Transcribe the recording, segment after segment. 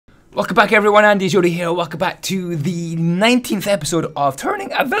Welcome back everyone, andyisyoda here. Welcome back to the 19th episode of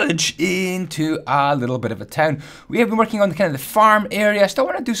turning a village into a little bit of a town. We have been working on the kind of the farm area. I still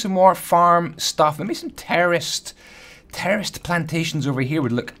want to do some more farm stuff. Maybe some terraced plantations over here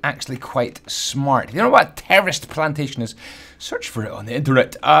would look actually quite smart. If you don't know what a terraced plantation is, search for it on the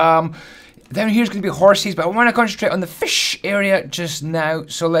internet. Down here's going to be horses, but I want to concentrate on the fish area just now.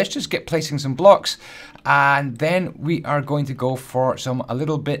 So let's just get placing some blocks. And then we are going to go for a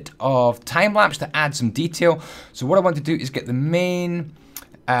little bit of time lapse to add some detail. So what I want to do is get the main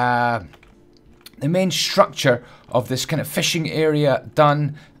structure of this kind of fishing area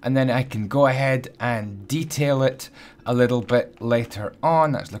done, and then I can go ahead and detail it a little bit later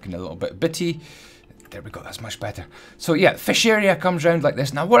on. That's looking a little bit bitty. There we go, that's much better. So yeah, fish area comes around like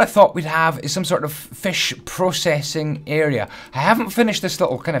this. Now what I thought we'd have is some sort of fish processing area. I haven't finished this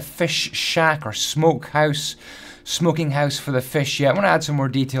little kind of fish shack or smoking house for the fish yet. I want to add some more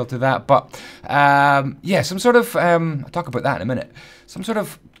detail to that, but yeah, some sort of, I'll talk about that in a minute. Some sort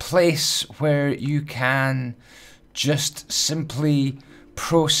of place where you can just simply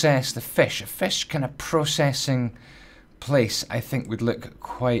process the fish. A fish kind of processing place I think would look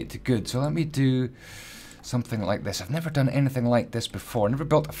quite good. So let me do something like this. I've never done anything like this before. Never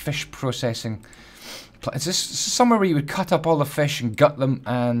built a fish processing place. Is this somewhere where you would cut up all the fish and gut them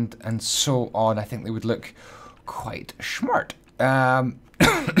and so on? I think they would look quite smart.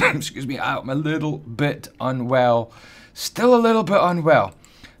 Excuse me, I'm a little bit unwell. Still a little bit unwell.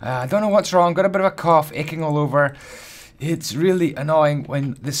 I don't know what's wrong. Got a bit of a cough, aching all over. It's really annoying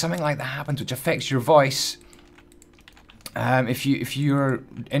when there's something like that happens which affects your voice. If you're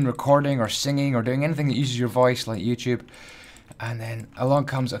in recording or singing or doing anything that uses your voice like YouTube, and then along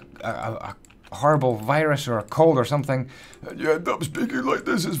comes a horrible virus or a cold or something, and you end up speaking like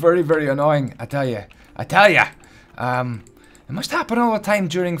this, it's very, very annoying. I tell you. It must happen all the time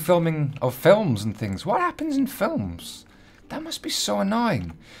during filming of films and things. What happens in films? That must be so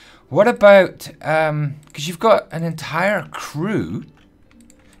annoying. What about, because you've got an entire crew.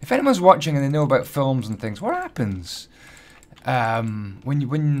 If anyone's watching and they know about films and things, what happens?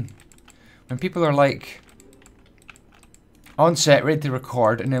 When people are like on set ready to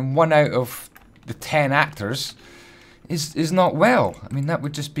record, and then 1 out of the 10 actors is not well. I mean, that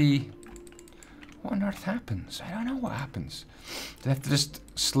would just be, what on earth happens? I don't know what happens. Do they have to just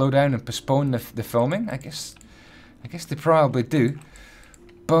slow down and postpone the filming? I guess they probably do.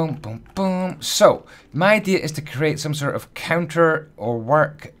 Boom, boom, boom. So my idea is to create some sort of counter or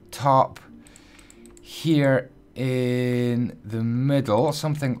worktop here in the middle.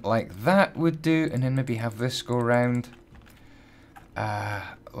 Something like that would do, and then maybe have this go around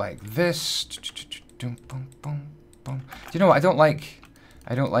like this. Do you know what? I don't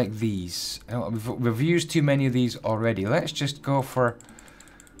like these. We've used too many of these already. Let's just go for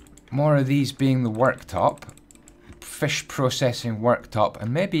more of these being the worktop, fish processing worktop,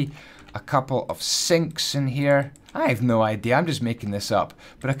 and maybe a couple of sinks in here. I have no idea, I'm just making this up.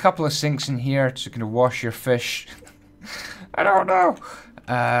 But a couple of sinks in here to kind of wash your fish. I don't know.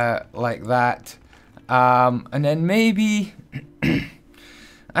 Like that. And then maybe,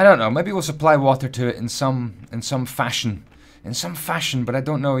 I don't know, maybe we'll supply water to it in some fashion. But I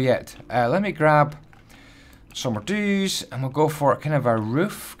don't know yet. Let me grab some of these, and we'll go for kind of a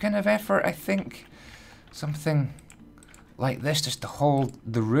roof kind of effort, I think. Something like this, just to hold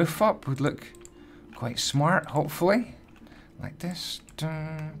the roof up, would look quite smart, hopefully. Like this.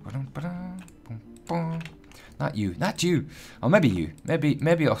 Not you. Oh, maybe you.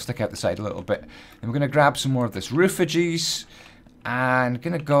 Maybe I'll stick out the side a little bit. And we're going to grab some more of this roofages, and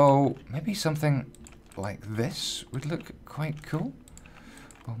going to go, maybe something like this would look quite cool.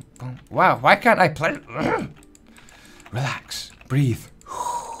 Boom, boom. Wow, why can't I play? Relax. Breathe.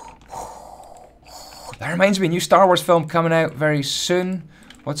 That reminds me, a new Star Wars film coming out very soon.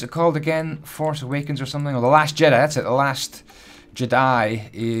 What's it called again? Force Awakens or something? Or The Last Jedi, that's it. The Last Jedi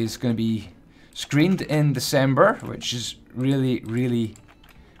is going to be screened in December, which is really, really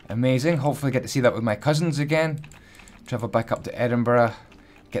amazing. Hopefully get to see that with my cousins again. Travel back up to Edinburgh,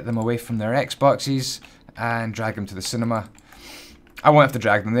 get them away from their Xboxes, and drag them to the cinema. I won't have to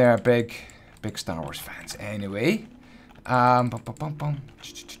drag them, they're big Star Wars fans. Anyway,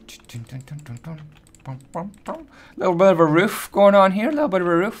 little bit of a roof going on here, not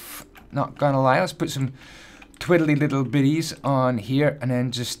gonna lie. Let's put some twiddly little bitties on here, and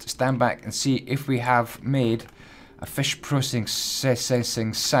then just stand back and see if we have made a fish processing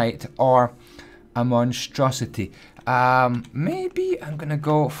site or a monstrosity. Maybe I'm gonna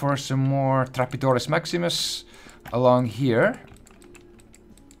go for some more Trapedoris Maximus along here.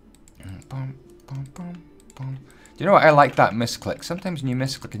 you know what? I like that misclick. Sometimes when you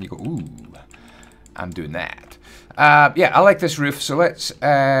misclick and you go, ooh, I'm doing that. Yeah, I like this roof, so let's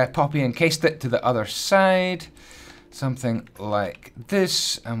copy and paste it to the other side. Something like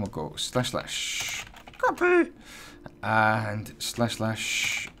this, and we'll go / copy and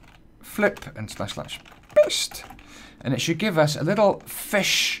 / flip and / paste. And it should give us a little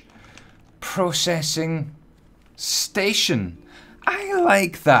fish processing station. I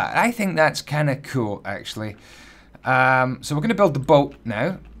like that. I think that's kind of cool, actually. So we're going to build the boat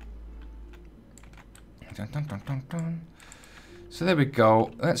now. Dun, dun, dun, dun, dun. So there we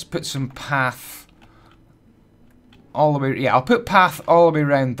go. Let's put some path all the way. Yeah, I'll put path all the way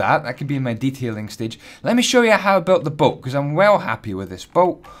around that. That can be in my detailing stage. Let me show you how I built the boat, because I'm well happy with this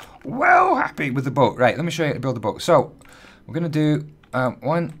boat. Well happy with the boat. Right, let me show you how to build the boat. So we're going to do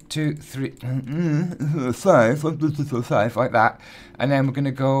 1, 2, 3, 5, 1, 2, 3, 4, 5, like that. And then we're going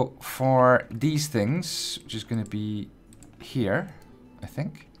to go for these things, which is going to be here, I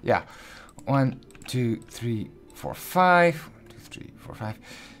think. Yeah. 1, 2, 3, 4, 5. 1, 2, 3, 4, 5.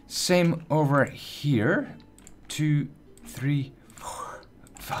 Same over here. 2, 3, 4,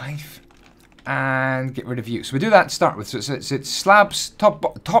 5. And get rid of you. So we do that to start with. So it's slabs,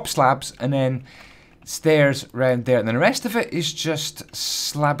 top slabs, and then stairs around there. And then the rest of it is just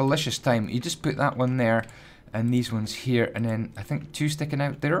slabalicious time. You just put that one there, and these ones here, and then I think 2 sticking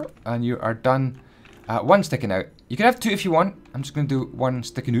out there, and you are done. 1 sticking out. You can have 2 if you want. I'm just going to do 1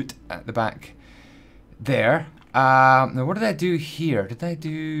 sticking out at the back there. Now what did I do here? Did I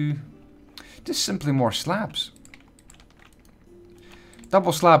do just simply more slabs?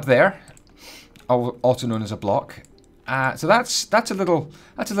 Double slab there, also known as a block. So that's a little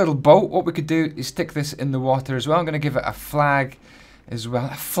boat. What we could do is stick this in the water as well. I'm going to give it a flag as well.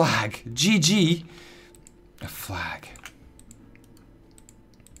 A flag, GG, a flag.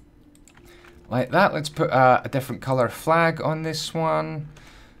 Like that. Let's put a different color flag on this one.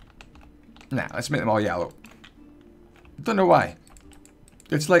 Nah, let's make them all yellow. Don't know why.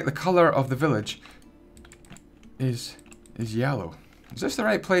 It's like the color of the village is yellow. Is this the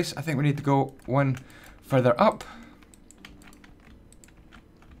right place? I think we need to go 1 further up.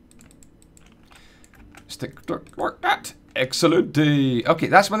 Stick like that. Excellent. Okay,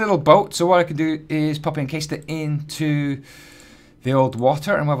 that's my little boat. So what I can do is copy and paste it into the old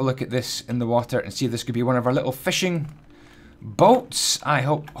water, and we'll have a look at this in the water and see if this could be one of our little fishing boats. I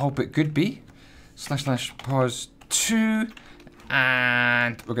hope it could be. / pause 2,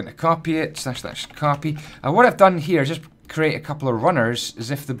 and we're going to copy it. / copy. What I've done here is just create a couple of runners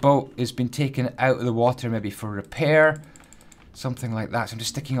as if the boat has been taken out of the water, maybe for repair, something like that. So I'm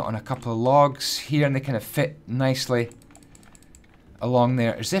just sticking it on a couple of logs here, and they kind of fit nicely along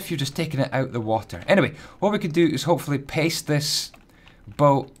there, as if you're just taking it out of the water. Anyway, what we can do is hopefully paste this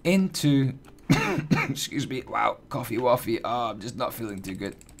boat into excuse me, wow, coffee waffy. Oh, I'm just not feeling too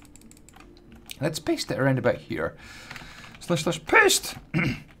good. Let's paste it around about here. / paste.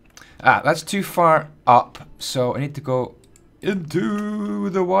 That's too far up, so I need to go into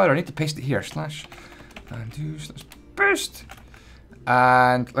the water. I need to paste it here. / undo / paste.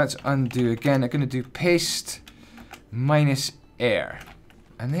 And let's undo again. I'm going to do paste minus air.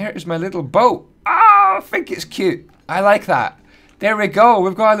 And there is my little boat. Oh, I think it's cute. I like that. There we go.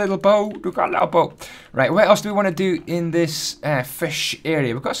 We've got a little boat. We've got a little boat. Right, what else do we want to do in this fish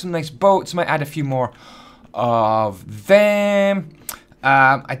area? We've got some nice boats. Might add a few more of them.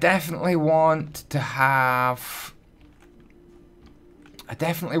 I definitely want to have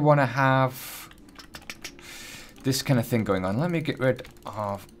this kind of thing going on. Let me get rid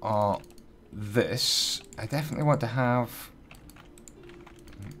of all this. I definitely want to have.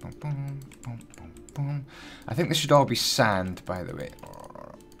 I think this should all be sand, by the way.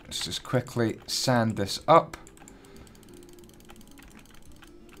 Let's just quickly sand this up.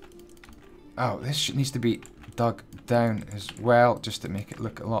 Oh, this needs to be dug down as well, just to make it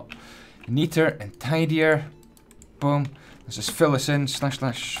look a lot neater and tidier. Boom. Let's just fill this in. /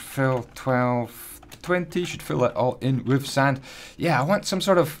 fill 12, 20. Should fill it all in with sand. Yeah, I want some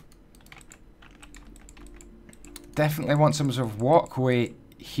sort of. Definitely want some sort of walkway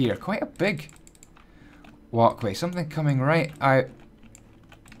here. Quite a big walkway. Something coming right out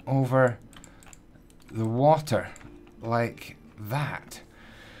over the water like that.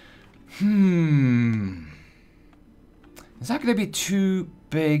 Is that going to be too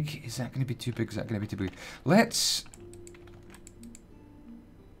big? Is that going to be too big? Is that going to be too big? Let's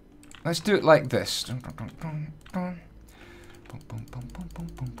do it like this.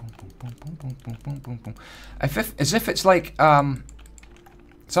 As if it's like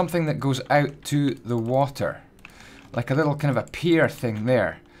something that goes out to the water, like a little kind of a pier thing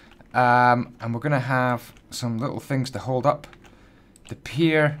there. And we're going to have some little things to hold up the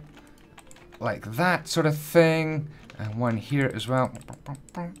pier, like that sort of thing. And one here as well,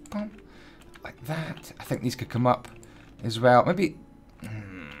 like that. I think these could come up as well. Maybe,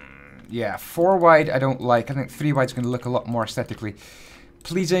 yeah, 4 wide I don't like. I think 3 wide is going to look a lot more aesthetically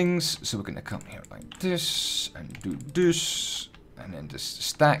pleasing. So we're going to come here like this and do this, and then just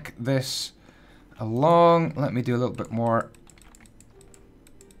stack this along. Let me do a little bit more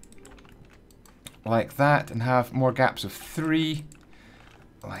like that and have more gaps of 3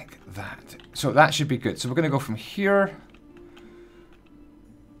 like that. So that should be good. So we're going to go from here.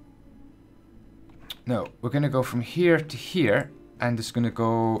 No, we're going to go from here to here, and it's going to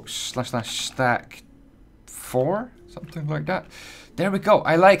go / stack 4, something like that. There we go.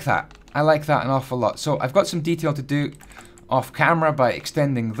 I like that. I like that an awful lot. So I've got some detail to do off camera by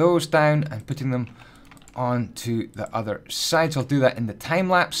extending those down and putting them onto the other side. So I'll do that in the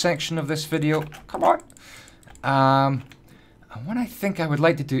time-lapse section of this video. Come on. And what I think I would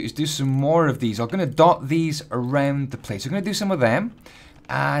like to do is do some more of these. I'm going to dot these around the place. I'm going to do some of them.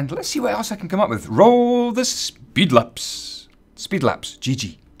 And let's see what else I can come up with. Roll the speed lapse. Speed lapse.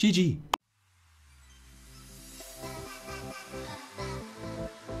 GG. GG.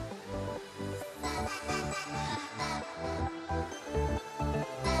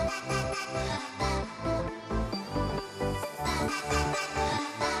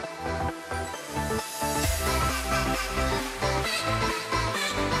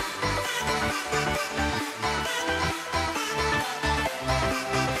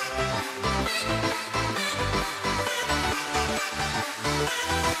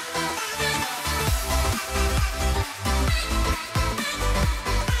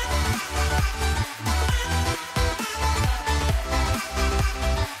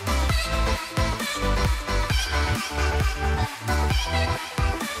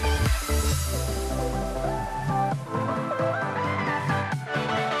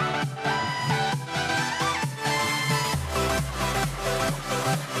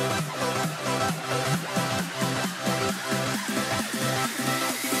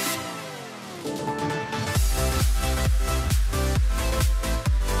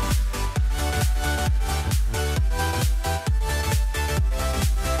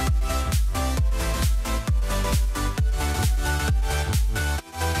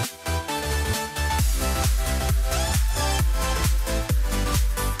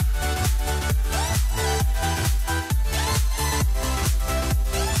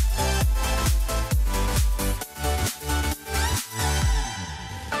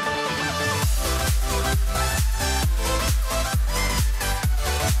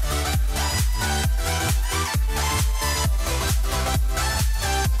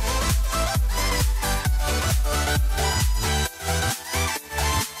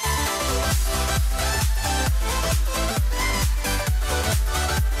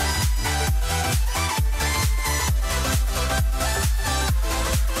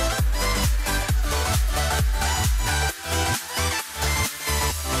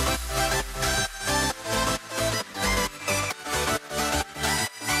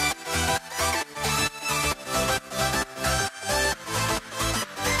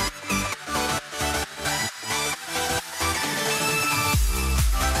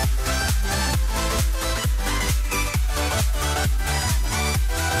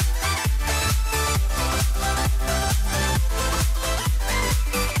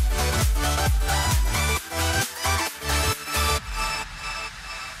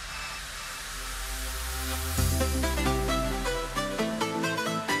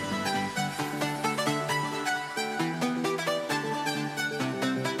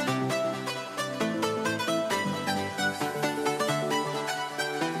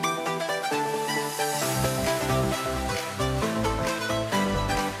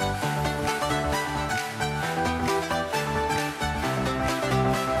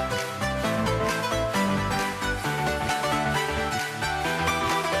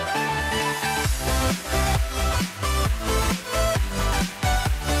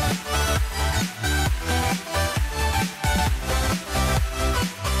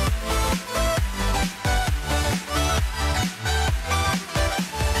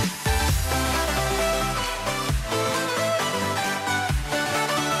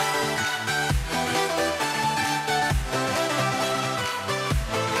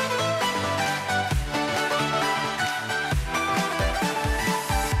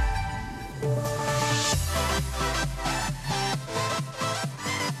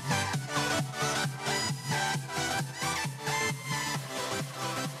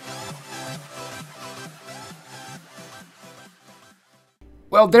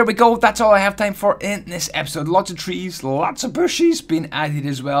 Well, there we go. That's all I have time for in this episode. Lots of trees, lots of bushes being added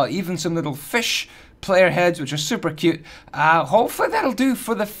as well. Even some little fish player heads, which are super cute. Hopefully that'll do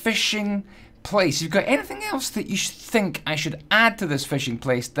for the fishing place. If you've got anything else that you think I should add to this fishing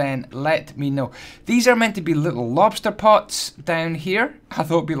place, then let me know. These are meant to be little lobster pots down here. I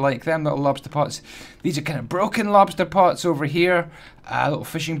thought it'd be like them, little lobster pots. These are kind of broken lobster pots over here. Little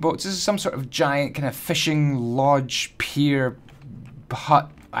fishing boats. This is some sort of giant kind of fishing lodge, pier,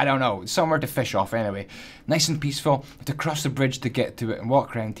 hut, I don't know, somewhere to fish off anyway. Nice and peaceful. To cross the bridge to get to it and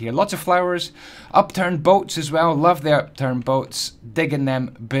walk around here. Lots of flowers, upturned boats as well. Love the upturned boats. Digging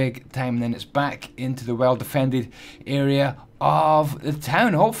them big time. And then it's back into the well-defended area of the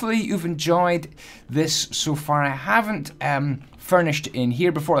town. Hopefully you've enjoyed this so far. I haven't furnished in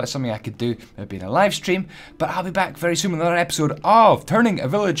here before. That's something I could do maybe in a live stream, but I'll be back very soon with another episode of turning a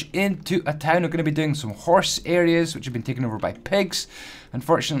village into a town. We're going to be doing some horse areas which have been taken over by pigs.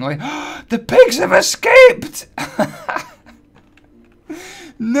 Unfortunately, the pigs have escaped.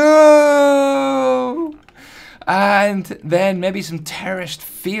 No. And then maybe some terraced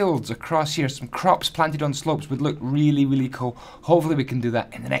fields across here, some crops planted on slopes would look really, really cool. Hopefully we can do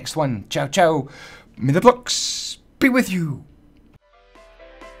that in the next one. Ciao, ciao. May the blocks be with you.